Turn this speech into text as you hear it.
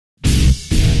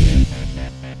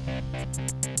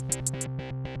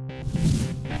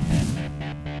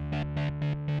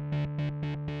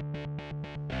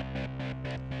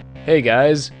Hey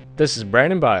guys, this is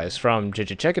Brandon Bias from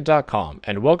JJCheckit.com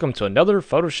and welcome to another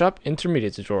Photoshop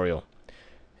Intermediate tutorial.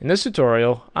 In this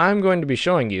tutorial, I'm going to be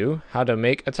showing you how to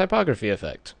make a typography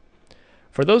effect.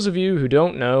 For those of you who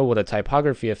don't know what a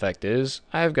typography effect is,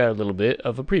 I've got a little bit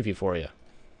of a preview for you.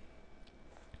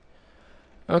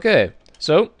 Okay,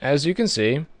 so as you can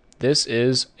see, this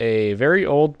is a very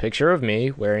old picture of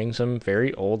me wearing some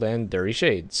very old and dirty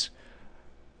shades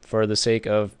for the sake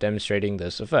of demonstrating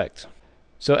this effect.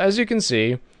 So as you can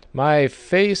see, my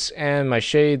face and my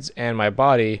shades and my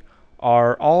body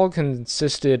are all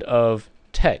consisted of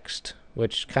text,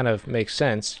 which kind of makes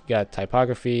sense. You got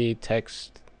typography,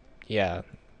 text, yeah,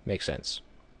 makes sense.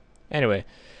 Anyway,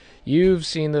 you've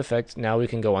seen the effect, now we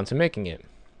can go on to making it.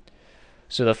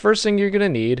 So the first thing you're going to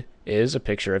need is a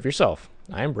picture of yourself.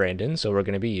 I'm Brandon, so we're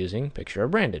going to be using picture of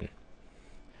Brandon.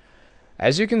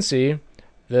 As you can see,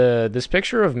 this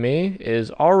picture of me is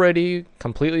already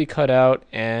completely cut out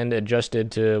and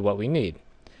adjusted to what we need.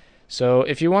 So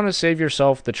if you want to save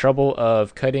yourself the trouble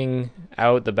of cutting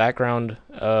out the background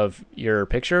of your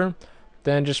picture,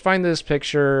 then just find this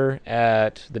picture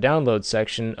at the download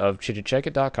section of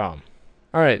JJCheckit.com.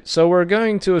 Alright, so we're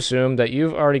going to assume that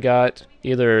you've already got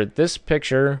either this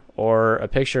picture or a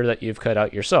picture that you've cut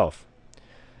out yourself.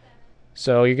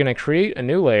 So you're going to create a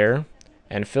new layer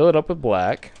and fill it up with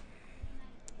black.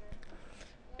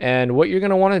 And what you're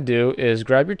going to want to do is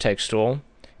grab your text tool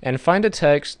and find a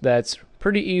text that's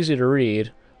pretty easy to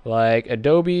read, like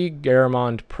Adobe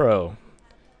Garamond Pro.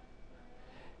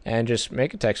 And just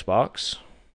make a text box.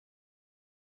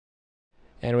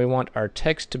 And we want our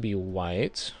text to be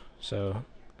white.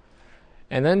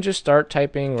 And then just start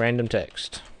typing random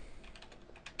text.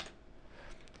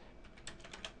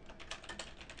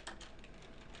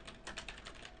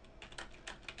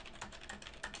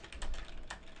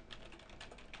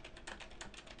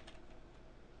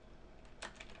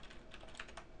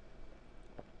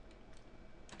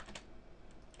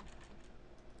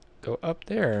 Go up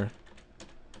there.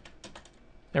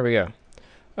 There we go.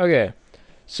 Okay,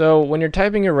 so when you're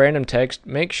typing your random text,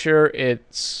 make sure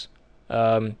it's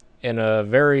in a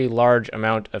very large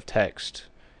amount of text,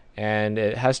 and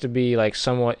it has to be like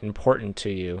somewhat important to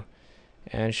you,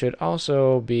 and should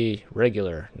also be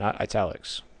regular, not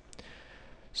italics.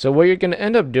 So what you're going to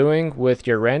end up doing with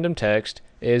your random text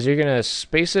is you're going to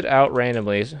space it out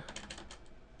randomly,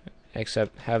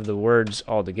 except have the words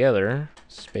all together.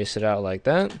 Space it out like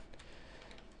that.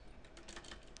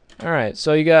 Alright,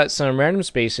 so you got some random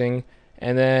spacing,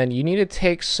 and then you need to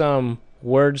take some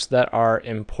words that are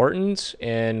important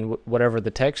in whatever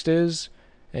the text is,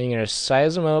 and you're going to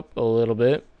size them up a little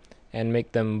bit and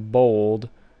make them bold,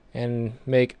 and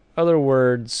make other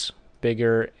words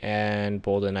bigger and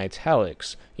bold in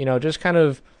italics. You know, just kind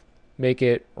of make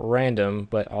it random,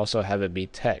 but also have it be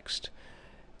text.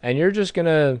 And you're just going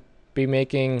to be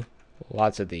making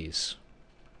lots of these.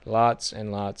 Lots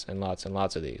and lots and lots and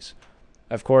lots of these.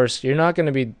 Of course, you're not going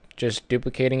to be just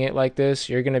duplicating it like this.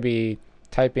 You're going to be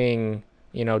typing,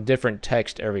 you know, different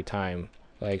text every time.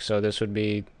 Like, so this would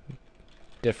be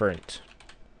different.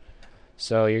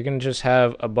 So you're going to just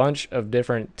have a bunch of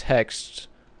different texts.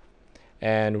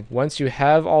 And once you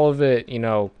have all of it, you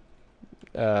know,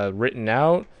 written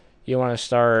out, you want to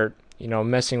start, you know,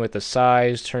 messing with the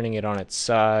size, turning it on its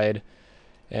side,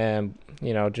 and,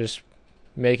 you know, just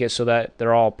make it so that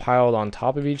they're all piled on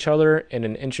top of each other in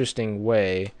an interesting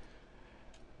way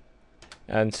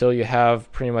until you have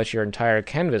pretty much your entire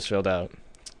canvas filled out.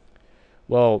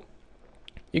 Well,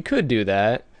 you could do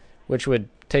that, which would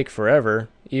take forever,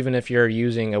 even if you're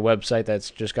using a website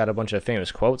that's just got a bunch of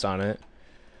famous quotes on it.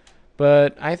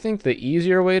 But I think the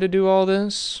easier way to do all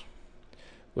this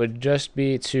would just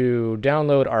be to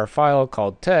download our file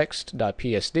called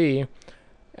text.psd.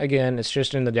 Again, it's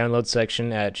just in the download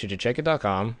section at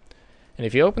JJCheckit.com. And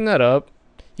if you open that up,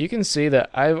 you can see that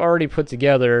I've already put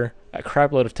together a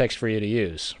crap load of text for you to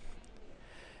use.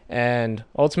 And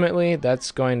ultimately,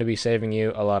 that's going to be saving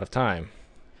you a lot of time.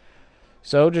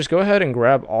 So just go ahead and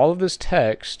grab all of this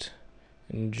text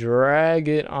and drag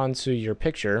it onto your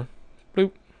picture.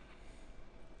 Bloop.